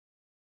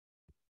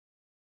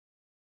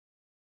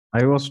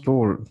I was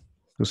told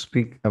to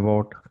speak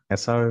about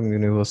SRM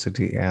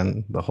University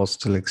and the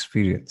hostel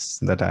experience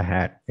that I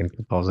had in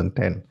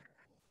 2010.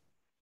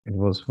 It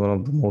was one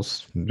of the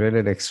most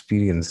dreaded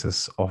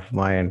experiences of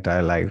my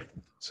entire life.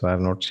 So I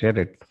have not shared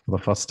it for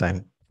the first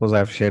time. Because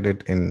I've shared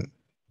it in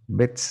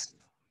bits,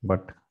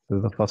 but this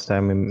is the first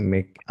time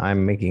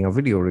I'm making a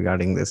video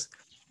regarding this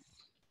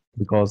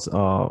because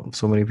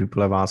so many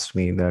people have asked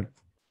me that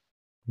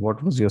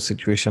what was your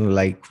situation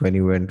like when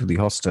you went to the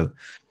hostel?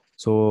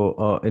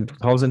 So in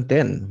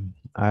 2010,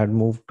 I had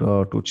moved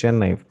to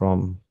Chennai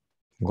from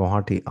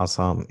Guwahati,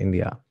 Assam,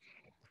 India,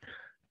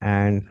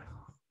 and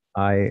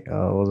I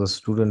was a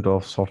student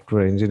of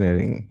software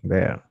engineering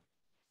there,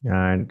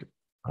 and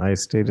I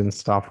stayed in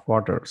staff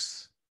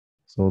quarters.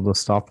 So the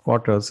staff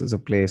quarters is a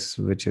place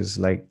which is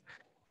like,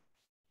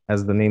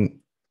 as the name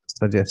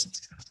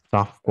suggests,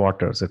 staff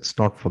quarters. It's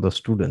not for the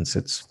students;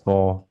 it's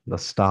for the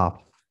staff.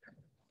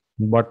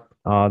 But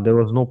there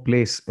was no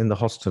place in the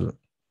hostel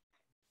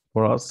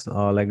for us.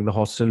 Like the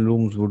hostel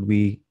rooms would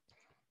be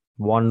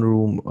one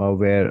room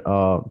where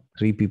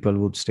three people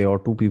would stay or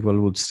two people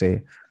would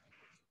stay.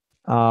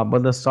 But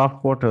the staff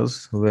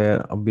quarters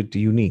were a bit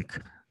unique.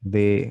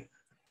 They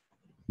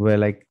were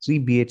like 3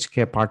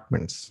 BHK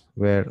apartments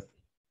where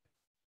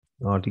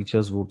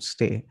teachers would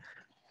stay.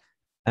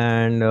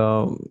 And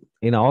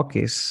in our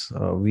case,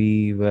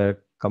 we were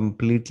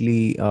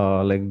completely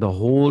like the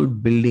whole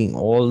building,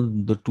 all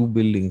the two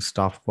buildings,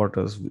 staff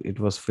quarters, it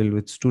was filled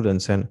with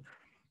students. And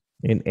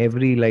in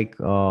every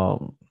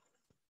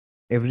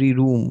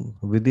room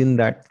within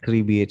that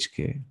 3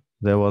 BHK,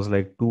 there was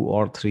like two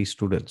or three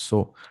students.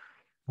 So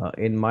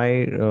in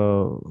my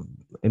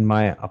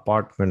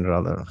apartment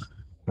rather,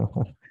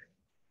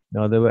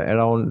 now there were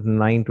around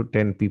 9 to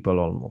 10 people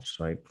almost,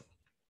 right?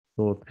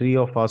 So three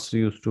of us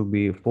used to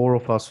be, four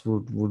of us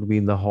would be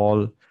in the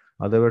hall.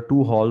 There were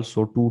two halls,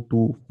 so two,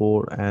 two,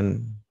 four,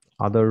 and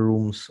other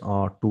rooms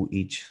are two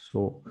each.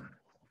 So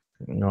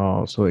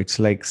it's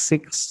like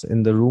six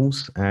in the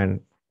rooms and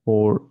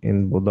four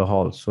in both the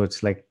halls. So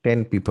it's like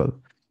 10 people.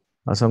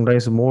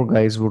 Sometimes more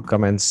guys would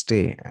come and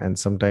stay, and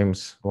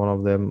sometimes one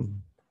of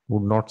them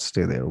would not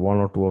stay there, one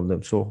or two of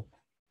them. So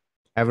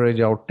average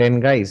out 10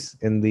 guys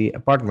in the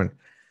apartment.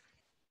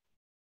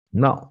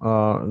 Now,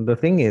 the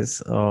thing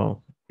is,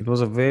 it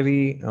was a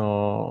very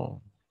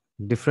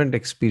different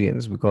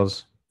experience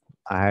because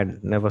I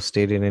had never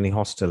stayed in any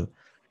hostel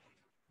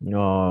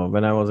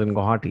when I was in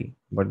Guwahati.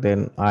 But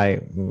then I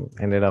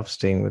ended up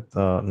staying with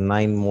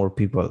nine more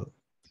people.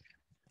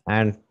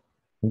 And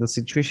the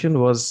situation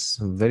was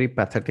very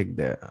pathetic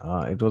there.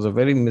 It was a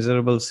very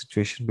miserable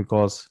situation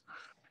because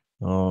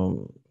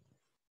um,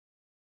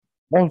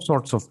 all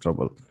sorts of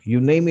trouble. You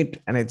name it,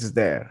 and it's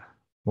there.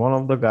 One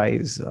of the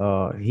guys,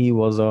 he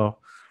was a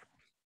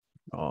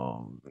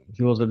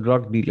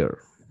drug dealer.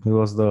 He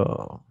was the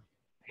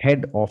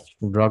head of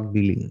drug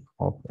dealing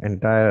of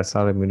entire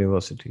SRM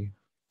University.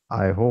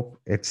 I hope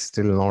it's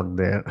still not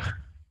there.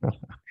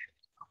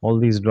 All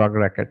these drug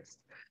rackets.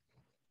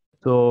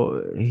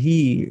 So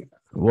he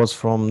was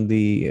from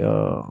the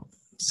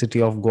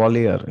city of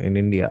Gwalior in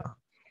India,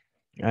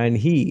 and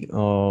he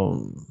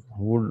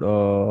would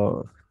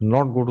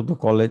not go to the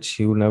college.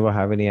 He would never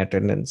have any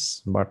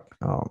attendance, but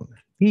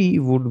he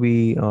would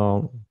be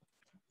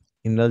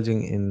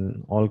indulging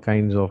in all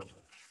kinds of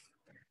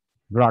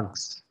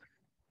drugs,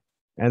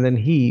 and then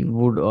he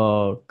would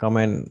come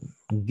and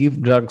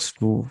give drugs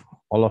to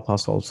all of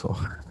us also.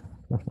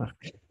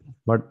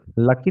 But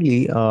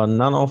luckily,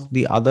 none of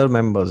the other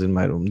members in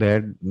my room,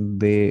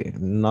 they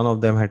none of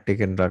them had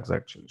taken drugs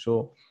actually.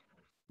 So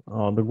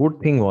the good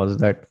thing was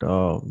that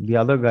the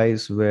other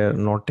guys were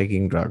not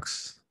taking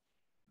drugs.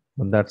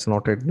 But that's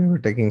not it. They were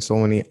taking so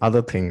many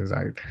other things,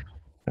 right?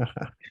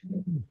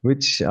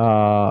 which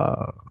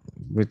uh,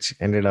 which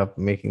ended up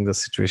making the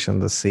situation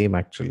the same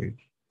actually,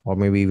 or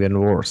maybe even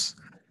worse.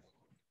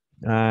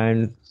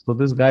 And so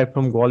this guy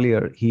from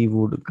Gwalior, he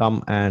would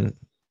come and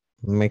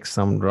mix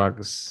some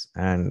drugs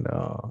and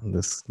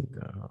this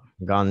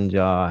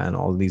ganja and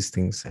all these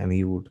things, and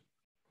he would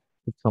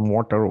put some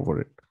water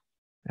over it,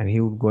 and he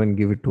would go and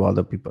give it to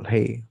other people.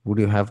 Hey, would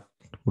you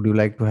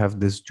like to have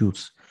this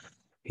juice?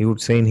 He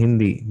would say in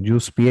Hindi,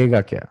 "Juice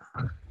piyega kya?"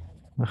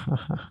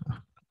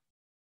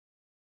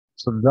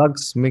 So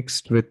drugs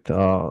mixed with,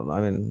 I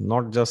mean,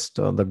 not just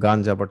the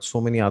ganja, but so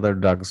many other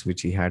drugs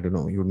which he had.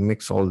 He would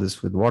mix all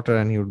this with water,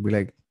 and he would be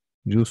like,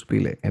 "Juice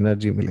pile,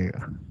 energy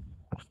milega."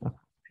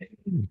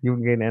 You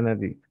gain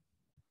energy.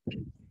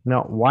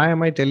 Now, why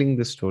am I telling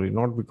this story?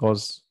 Not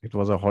because it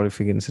was a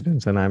horrific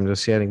incident and I'm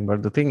just sharing,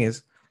 but the thing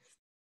is,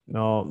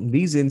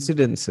 these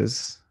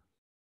incidences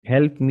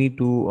helped me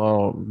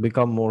to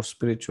become more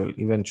spiritual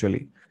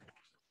eventually.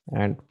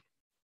 And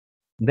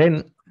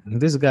then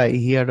this guy,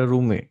 he had a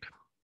roommate,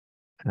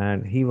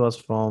 and he was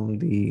from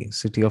the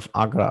city of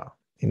Agra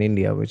in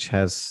India, which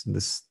has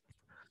this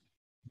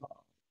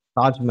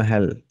Taj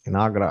Mahal in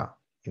Agra,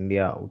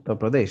 India, Uttar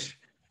Pradesh.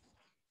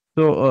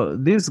 So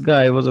this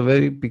guy was a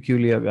very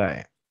peculiar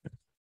guy.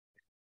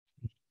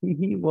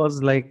 He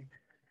was like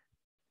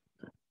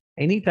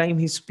Anytime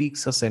he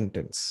speaks a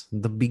sentence,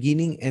 the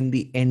beginning and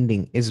the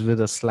ending is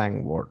with a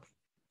slang word.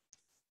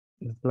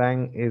 The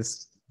slang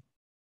is,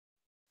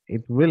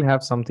 it will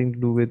have something to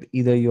do with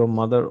either your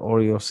mother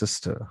or your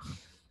sister,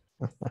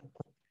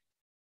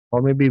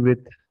 or maybe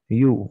with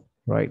you,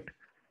 right?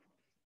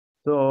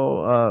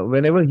 So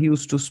whenever he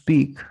used to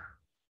speak,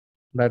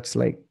 that's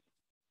like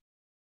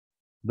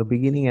the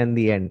beginning and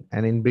the end.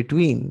 And in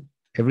between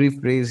every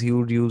phrase, he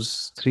would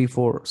use three,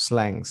 four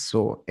slangs.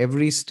 So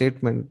every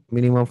statement,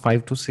 minimum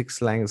five to six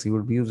slangs he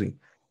would be using.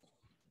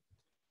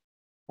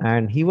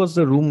 And he was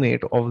the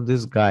roommate of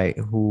this guy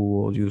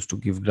who used to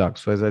give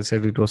drugs. So as I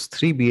said, it was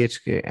 3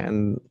 BHK,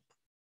 and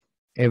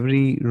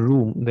every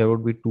room there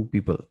would be two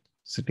people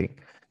sitting.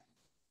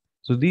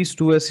 So these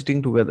two were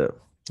sitting together.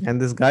 And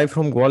this guy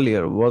from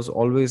Gwalior was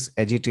always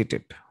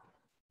agitated.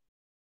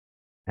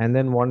 And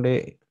then one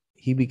day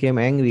he became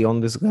angry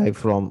on this guy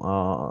from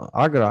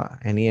Agra,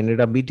 and he ended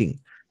up beating.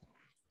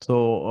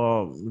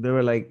 So they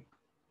were like,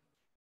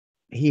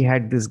 he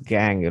had this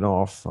gang,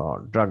 of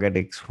drug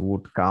addicts who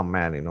would come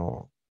and,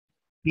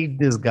 beat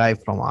this guy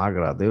from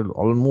Agra. They would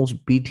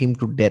almost beat him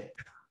to death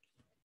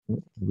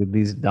with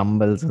these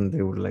dumbbells, and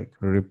they would like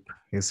rip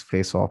his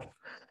face off.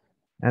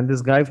 And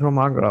this guy from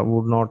Agra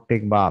would not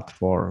take bath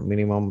for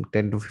minimum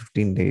 10 to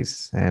 15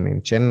 days. And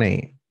in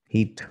Chennai,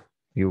 heat,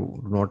 you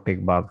do not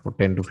take bath for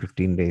 10 to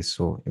 15 days.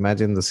 So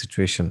imagine the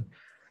situation.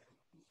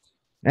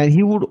 And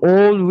he would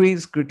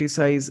always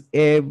criticize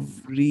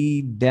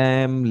every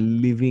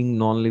damn living,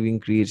 non living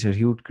creature.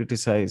 He would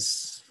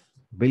criticize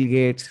Bill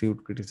Gates, he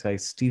would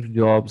criticize Steve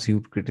Jobs, he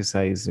would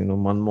criticize,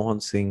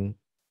 Manmohan Singh,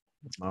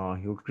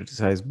 he would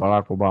criticize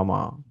Barack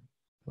Obama,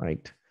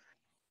 right?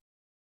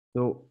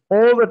 So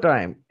all the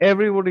time,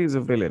 everybody is a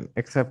villain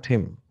except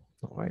him,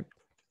 right?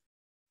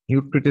 He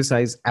would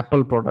criticize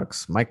Apple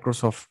products,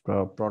 Microsoft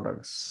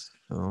products,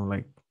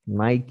 like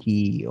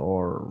Nike,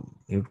 or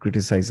he would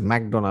criticize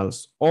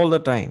McDonald's all the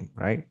time,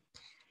 right?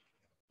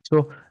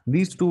 So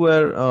these two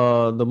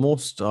were the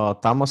most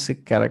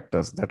tamasic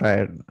characters that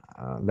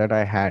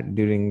I had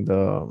during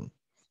the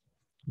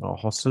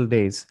hostel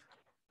days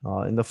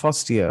in the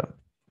first year,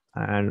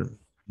 and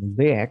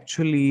they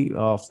actually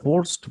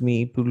forced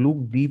me to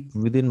look deep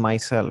within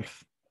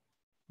myself.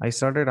 I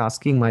started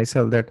asking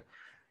myself that,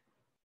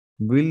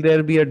 will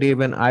there be a day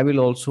when I will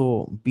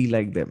also be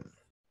like them?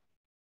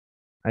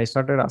 I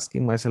started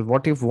asking myself,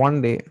 what if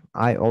one day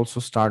I also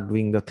start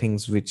doing the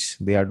things which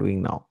they are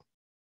doing now?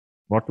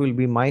 What will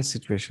be my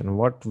situation?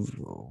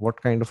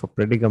 What kind of a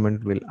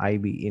predicament will I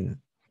be in?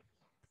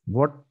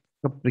 What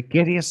a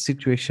precarious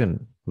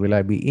situation will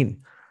I be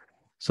in?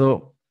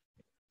 So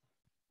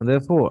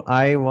therefore,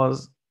 I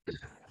was,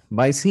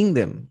 by seeing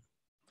them,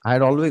 I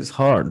had always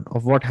heard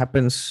of what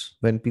happens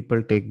when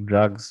people take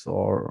drugs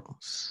or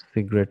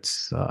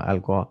cigarettes,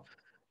 alcohol.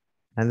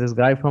 And this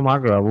guy from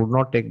Agra would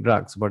not take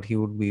drugs, but he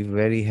would be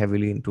very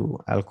heavily into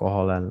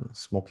alcohol and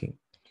smoking.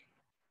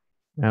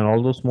 And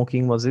although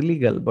smoking was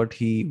illegal, but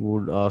he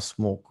would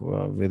smoke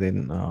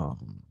within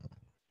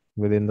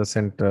the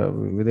center,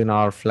 within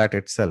our flat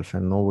itself,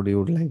 and nobody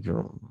would like,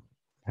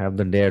 have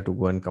the dare to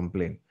go and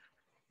complain.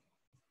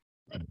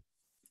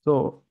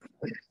 So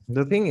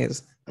the thing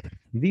is,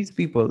 these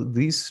people,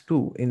 these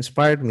two,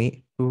 inspired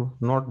me to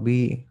not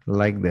be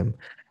like them.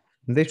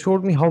 They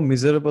showed me how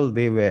miserable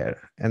they were,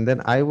 and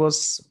then I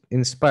was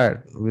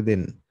inspired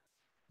within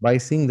by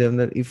seeing them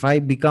that if I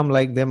become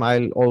like them,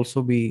 I'll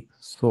also be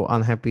so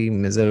unhappy,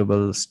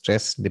 miserable,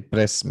 stressed,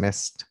 depressed,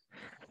 messed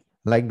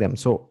like them.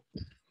 So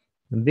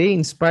they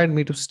inspired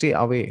me to stay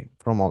away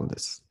from all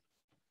this.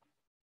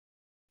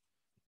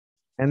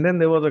 And then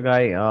there was a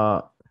guy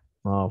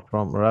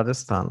from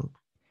Rajasthan.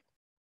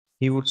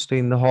 He would stay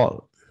in the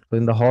hall. So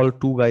in the hall,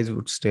 two guys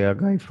would stay, a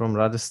guy from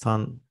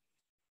Rajasthan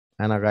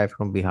and a guy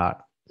from Bihar.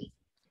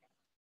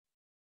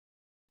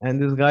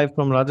 And this guy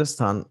from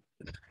Rajasthan,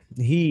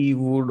 he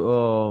would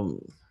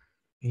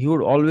he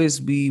would always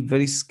be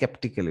very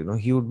skeptical.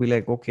 He would be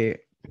like, okay,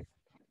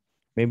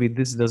 maybe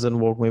this doesn't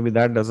work, maybe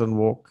that doesn't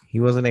work. He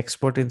was an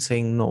expert in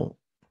saying no.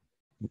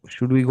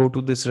 Should we go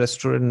to this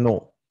restaurant?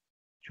 No.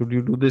 Should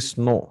you do this?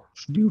 No.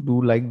 Should you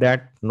do like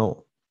that?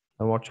 No.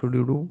 And what should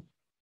you do?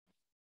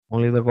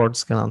 Only the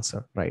gods can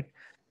answer, right?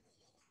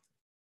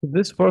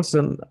 This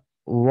person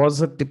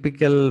was a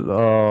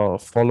typical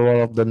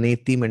follower of the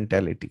Neti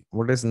mentality.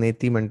 What is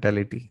Neti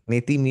mentality?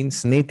 Neti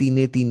means Neti,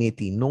 Neti,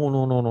 Neti. No,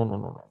 no, no, no, no,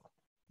 no, no.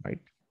 Right?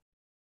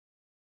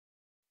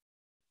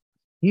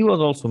 He was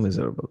also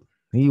miserable.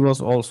 He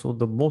was also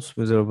the most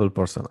miserable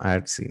person I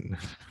had seen.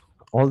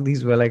 All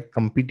these were like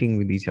competing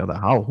with each other.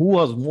 Who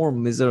was more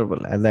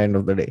miserable at the end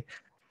of the day?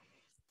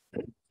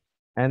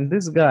 And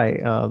this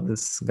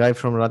guy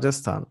from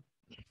Rajasthan,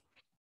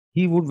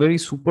 he would very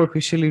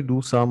superficially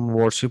do some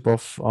worship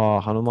of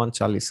Hanuman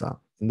Chalisa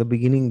in the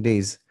beginning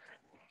days.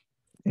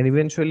 And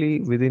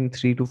eventually, within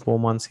 3 to 4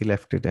 months, he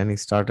left it and he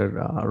started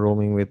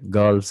roaming with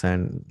girls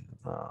and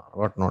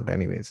whatnot,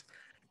 anyways.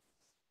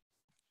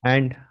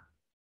 And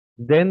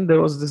then there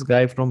was this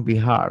guy from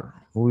Bihar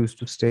who used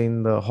to stay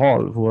in the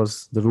hall, who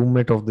was the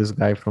roommate of this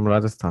guy from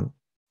Rajasthan.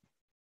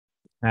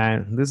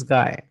 And this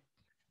guy,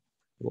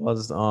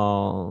 was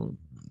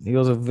he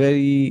was a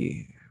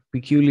very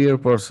peculiar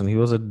person. He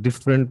was a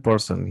different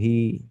person.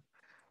 He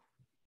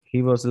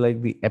was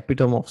like the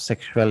epitome of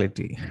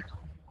sexuality.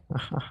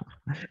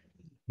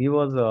 He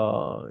was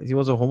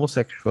a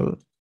homosexual,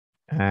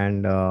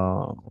 and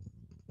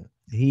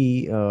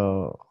he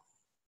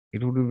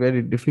it would be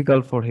very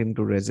difficult for him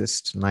to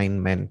resist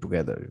nine men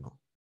together.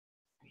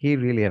 He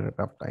really had a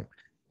tough time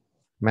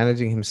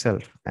managing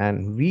himself,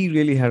 and we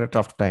really had a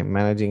tough time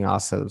managing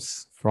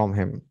ourselves from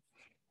him.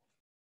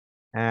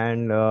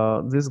 And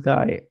this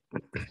guy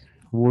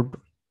would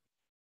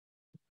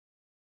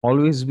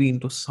always be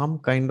into some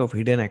kind of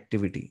hidden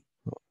activity,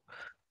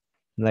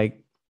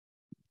 like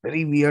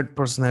very weird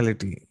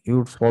personality. He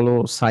would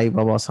follow Sai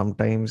Baba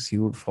sometimes. He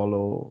would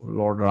follow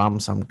Lord Ram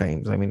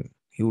sometimes. I mean,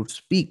 he would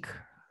speak.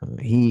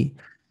 He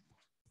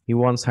he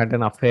once had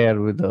an affair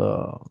with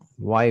the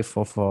wife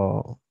of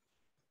a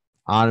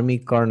army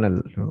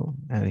colonel,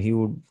 and he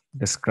would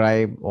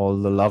describe all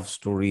the love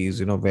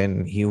stories.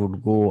 When he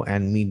would go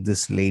and meet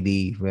this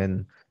lady,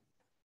 when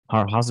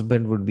her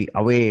husband would be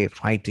away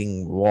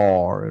fighting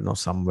war,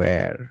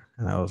 somewhere.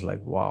 And I was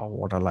like, wow,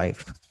 what a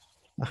life.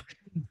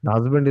 The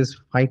husband is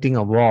fighting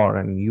a war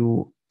and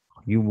you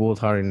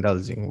both are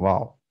indulging.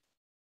 Wow,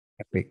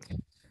 epic.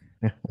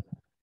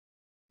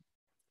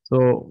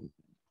 So,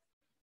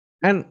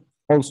 and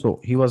also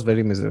he was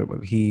very miserable.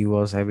 He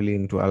was heavily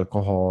into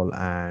alcohol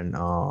and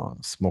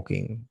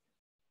smoking.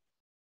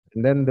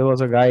 And then there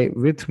was a guy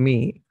with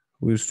me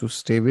who used to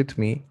stay with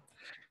me.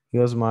 He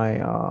was my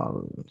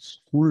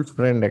school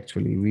friend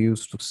actually. We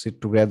used to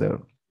sit together.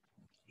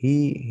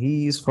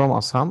 He is from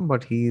Assam,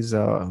 but he's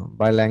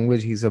by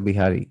language he's a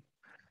Bihari.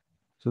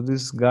 So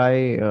this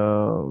Bihari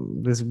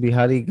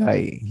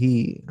guy,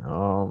 he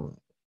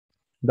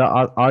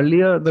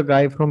earlier the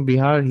guy from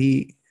Bihar,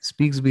 he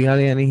speaks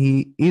Bihari and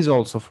he is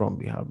also from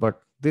Bihar.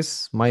 But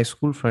this my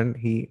school friend,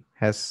 he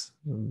has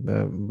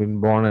been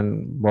born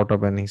and brought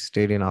up and he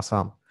stayed in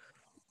Assam,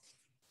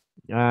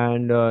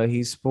 and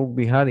he spoke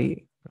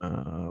Bihari,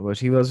 but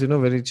he was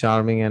very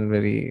charming and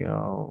very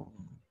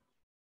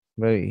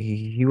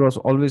he was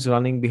always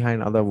running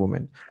behind other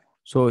women.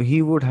 So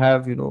he would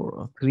have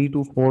three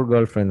to four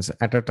girlfriends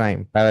at a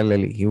time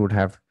parallelly. He would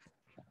have.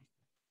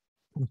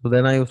 So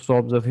then I used to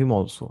observe him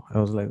also. I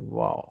was like,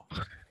 wow,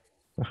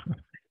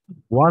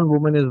 one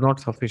woman is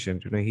not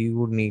sufficient. He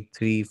would need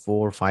three,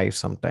 four, five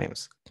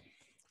sometimes.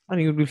 And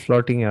he would be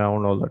flirting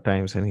around all the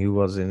times. And he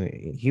was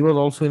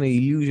also in a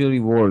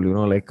illusory world,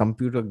 like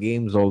computer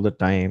games all the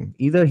time.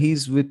 Either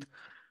he's with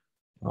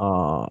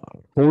uh,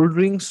 cold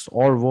drinks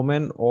or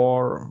women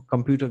or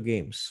computer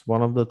games,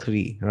 one of the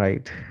three,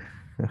 right?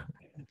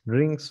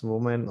 Drinks,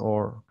 women,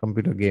 or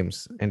computer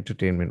games,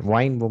 entertainment,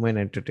 wine, woman,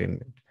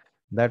 entertainment.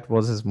 That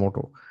was his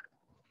motto.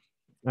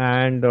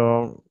 And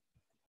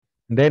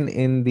then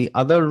in the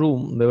other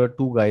room, there were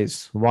two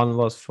guys. One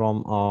was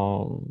from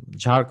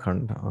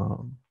Jharkhand,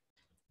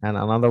 and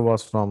another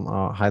was from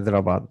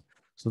Hyderabad.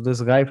 So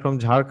this guy from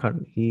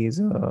Jharkhand,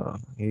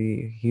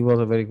 he was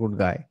a very good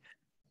guy.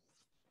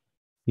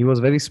 He was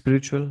very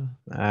spiritual,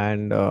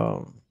 and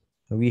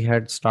we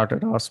had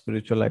started our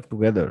spiritual life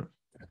together.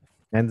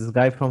 And this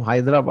guy from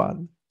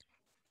Hyderabad,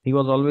 he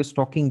was always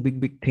talking big,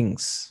 big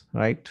things,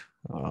 right?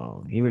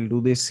 He will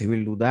do this, he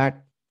will do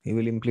that, he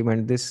will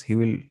implement this, he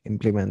will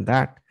implement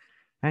that.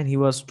 And he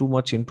was too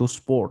much into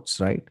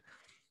sports, right?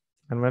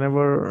 And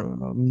whenever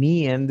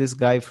me and this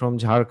guy from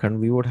Jharkhand,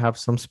 we would have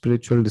some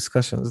spiritual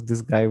discussions,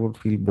 this guy would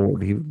feel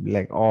bored. He would be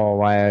like, oh,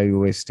 why are you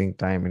wasting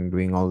time in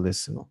doing all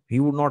this? He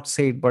would not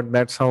say it, but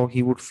that's how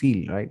he would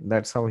feel, right?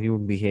 That's how he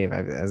would behave,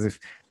 as if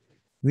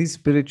these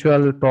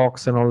spiritual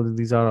talks and all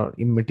these are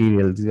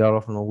immaterial. These are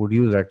of no good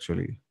use,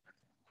 actually.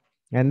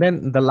 And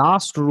then the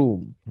last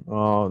room,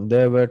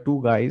 there were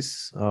two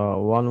guys.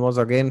 One was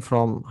again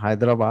from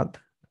Hyderabad,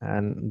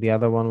 and the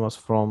other one was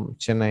from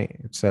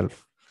Chennai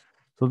itself.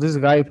 So this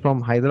guy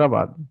from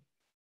Hyderabad,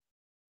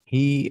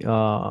 he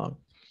uh,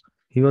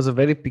 he was a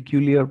very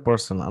peculiar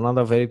person.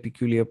 Another very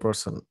peculiar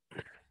person.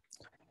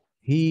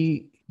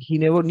 He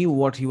never knew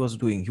what he was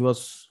doing. He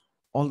was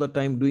all the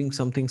time doing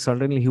something.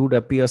 Suddenly he would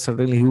appear.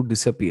 Suddenly he would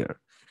disappear.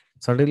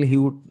 Suddenly he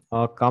would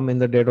come in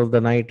the dead of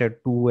the night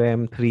at 2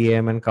 a.m., 3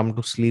 a.m. and come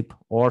to sleep.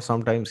 Or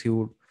sometimes he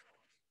would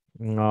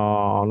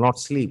not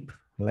sleep.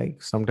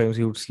 Like sometimes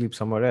he would sleep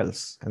somewhere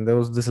else. And there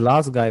was this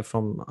last guy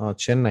from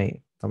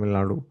Chennai, Tamil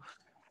Nadu.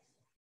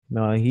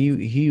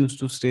 He used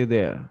to stay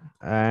there,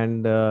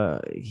 and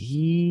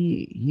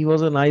he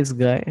was a nice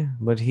guy,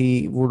 but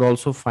he would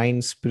also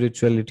find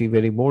spirituality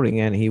very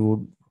boring, and he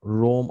would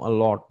roam a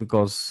lot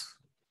because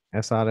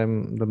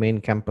SRM, the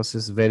main campus,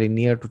 is very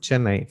near to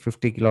Chennai,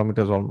 50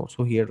 kilometers almost.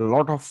 So he had a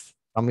lot of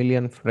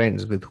Tamilian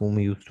friends with whom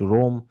he used to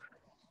roam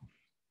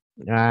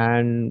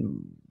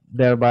and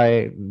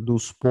thereby do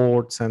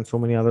sports and so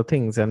many other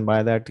things. And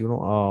by that,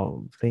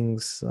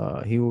 things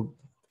he would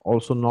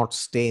also not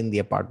stay in the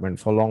apartment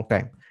for a long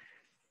time.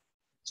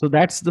 So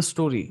that's the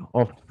story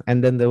of,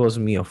 and then there was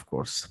me, of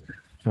course.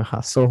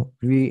 So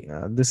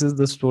this is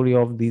the story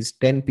of these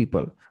 10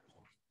 people.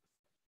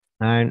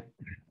 And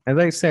as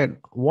I said,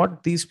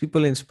 what these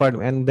people inspired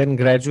me, and then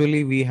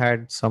gradually we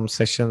had some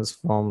sessions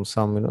from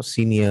some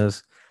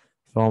seniors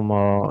from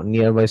a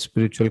nearby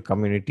spiritual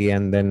community,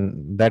 and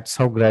then that's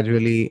how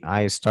gradually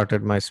I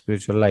started my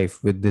spiritual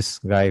life with this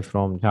guy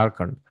from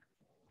Jharkhand,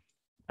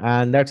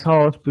 and that's how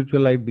our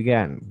spiritual life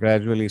began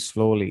gradually,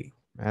 slowly.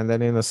 And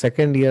then in the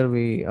second year,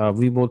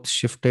 we both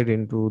shifted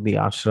into the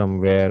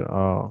ashram where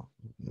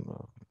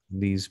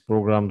these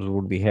programs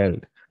would be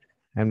held,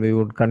 and we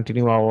would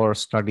continue our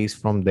studies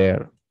from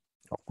there.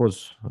 Of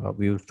course,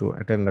 we used to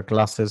attend the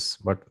classes,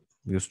 but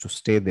we used to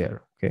stay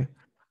there. Okay,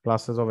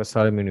 classes of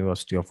SRM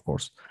University, of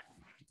course.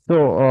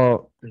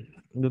 So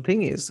the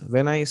thing is,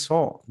 when I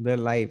saw their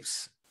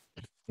lives,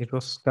 it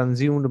was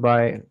consumed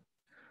by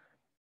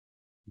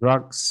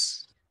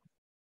drugs,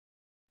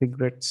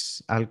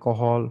 cigarettes,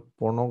 alcohol,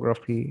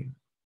 pornography,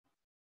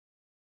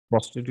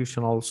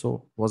 prostitution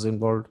also was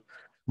involved.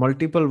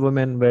 Multiple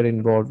women were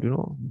involved,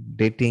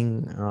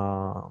 dating,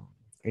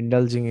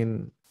 indulging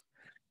in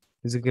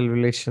physical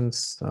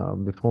relations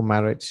before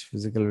marriage,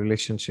 physical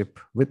relationship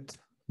with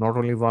not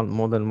only one,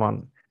 more than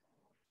one,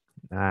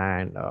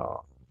 and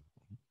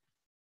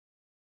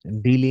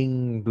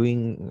dealing,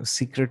 doing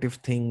secretive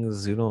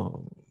things,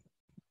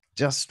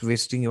 just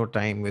wasting your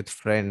time with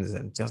friends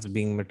and just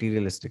being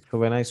materialistic. So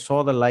when I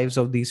saw the lives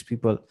of these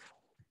people,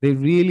 they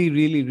really,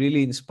 really,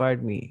 really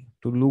inspired me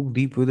to look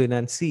deep within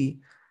and see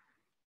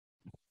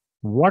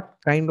what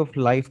kind of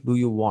life do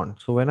you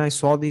want. So when I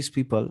saw these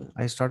people,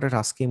 I started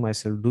asking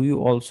myself, do you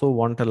also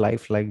want a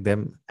life like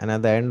them? And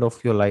at the end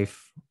of your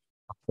life,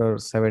 after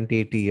 70,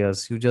 80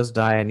 years, you just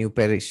die and you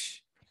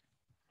perish.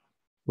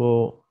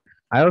 So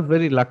I was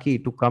very lucky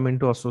to come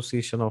into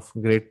association of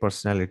great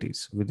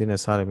personalities within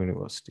SRM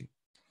University.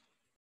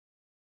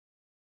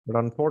 But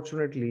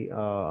unfortunately,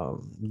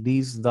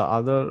 the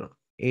other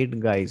eight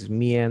guys,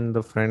 me and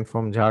the friend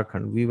from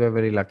Jharkhand, we were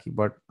very lucky.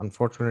 But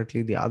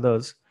unfortunately, the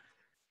others,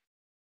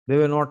 they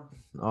were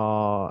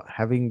not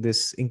having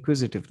this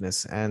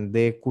inquisitiveness, and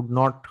they could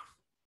not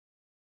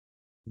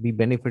be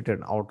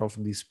benefited out of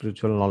the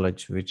spiritual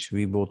knowledge which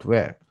we both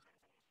were.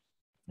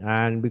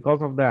 And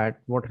because of that,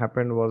 what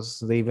happened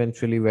was they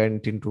eventually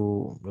went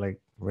into like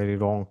very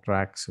wrong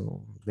tracks.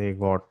 So they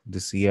got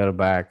this year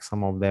back.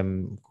 Some of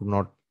them could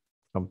not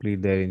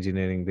complete their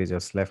engineering, they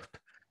just left.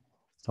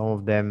 Some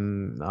of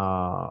them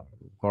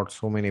got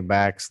so many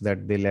backs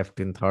that they left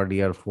in third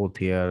year,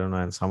 fourth year,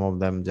 and some of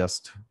them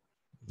just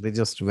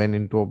went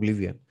into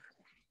oblivion.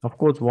 Of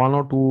course, one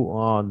or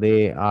two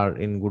they are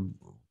in good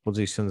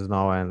positions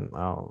now, and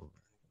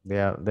they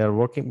are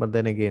working. But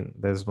then again,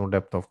 there's no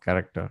depth of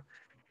character.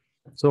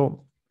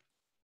 So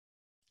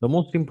the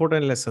most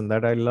important lesson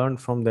that I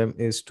learned from them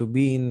is to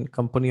be in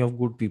company of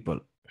good people.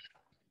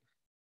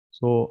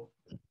 So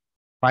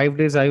 5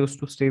 days I used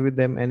to stay with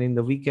them, and in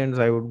the weekends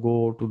I would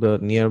go to the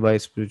nearby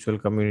spiritual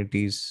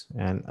communities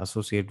and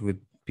associate with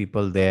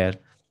people there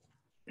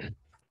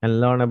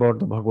and learn about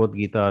the Bhagavad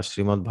Gita,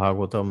 Srimad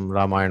Bhagavatam,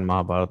 Ramayana,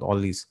 Mahabharata, all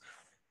these.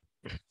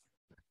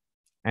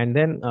 And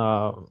then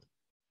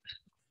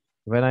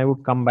when I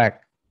would come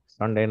back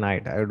Sunday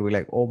night, I would be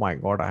like, "Oh my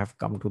God, I have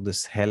come to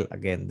this hell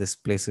again. This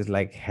place is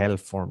like hell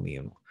for me."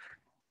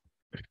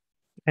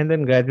 And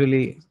then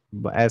gradually,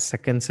 as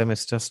second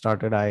semester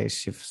started,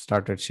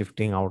 started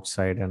shifting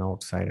outside and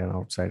outside and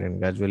outside, and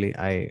gradually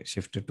I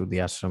shifted to the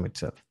ashram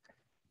itself.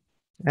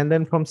 And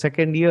then from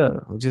second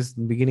year, which is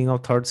beginning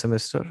of third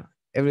semester,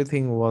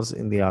 everything was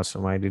in the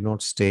ashram. I did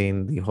not stay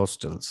in the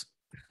hostels.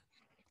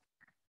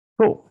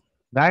 So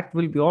that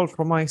will be all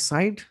from my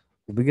side.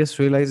 The biggest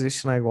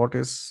realization I got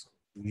is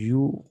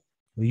you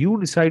you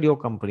decide your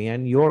company,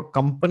 and your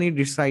company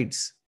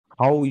decides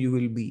how you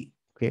will be.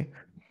 Okay.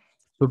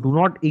 So do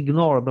not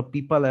ignore the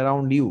people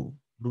around you.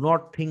 Do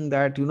not think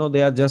that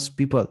they are just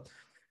people.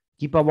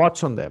 Keep a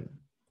watch on them.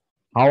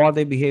 How are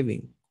they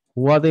behaving?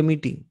 Who are they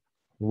meeting?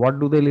 What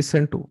do they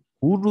listen to?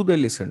 Who do they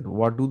listen to?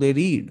 What do they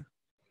read?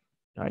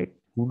 Right?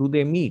 Who do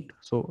they meet?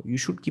 So you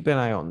should keep an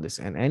eye on this.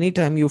 And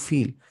anytime you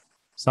feel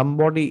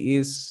somebody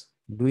is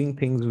doing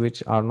things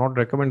which are not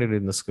recommended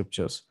in the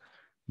scriptures,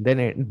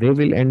 then they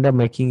will end up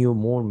making you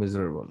more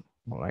miserable.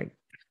 All right.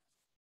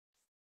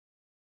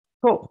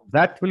 So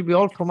that will be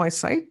all from my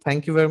side.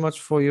 Thank you very much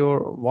for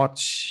your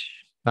watch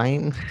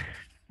time.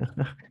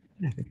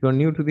 If you're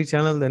new to the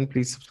channel, then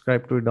please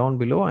subscribe to it down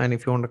below. And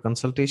if you want a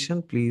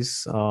consultation,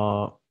 please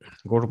go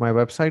to my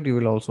website. You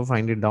will also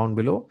find it down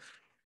below.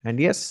 And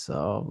yes,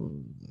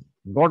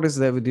 God is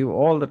there with you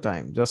all the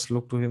time. Just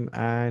look to Him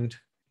and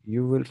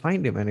you will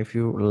find Him. And if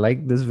you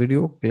like this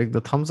video, click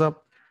the thumbs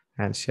up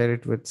and share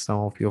it with some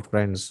of your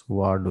friends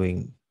who are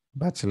doing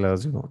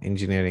bachelor's,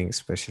 engineering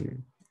especially,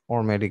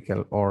 or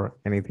medical or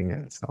anything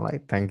else. All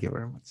right. Thank you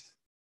very much.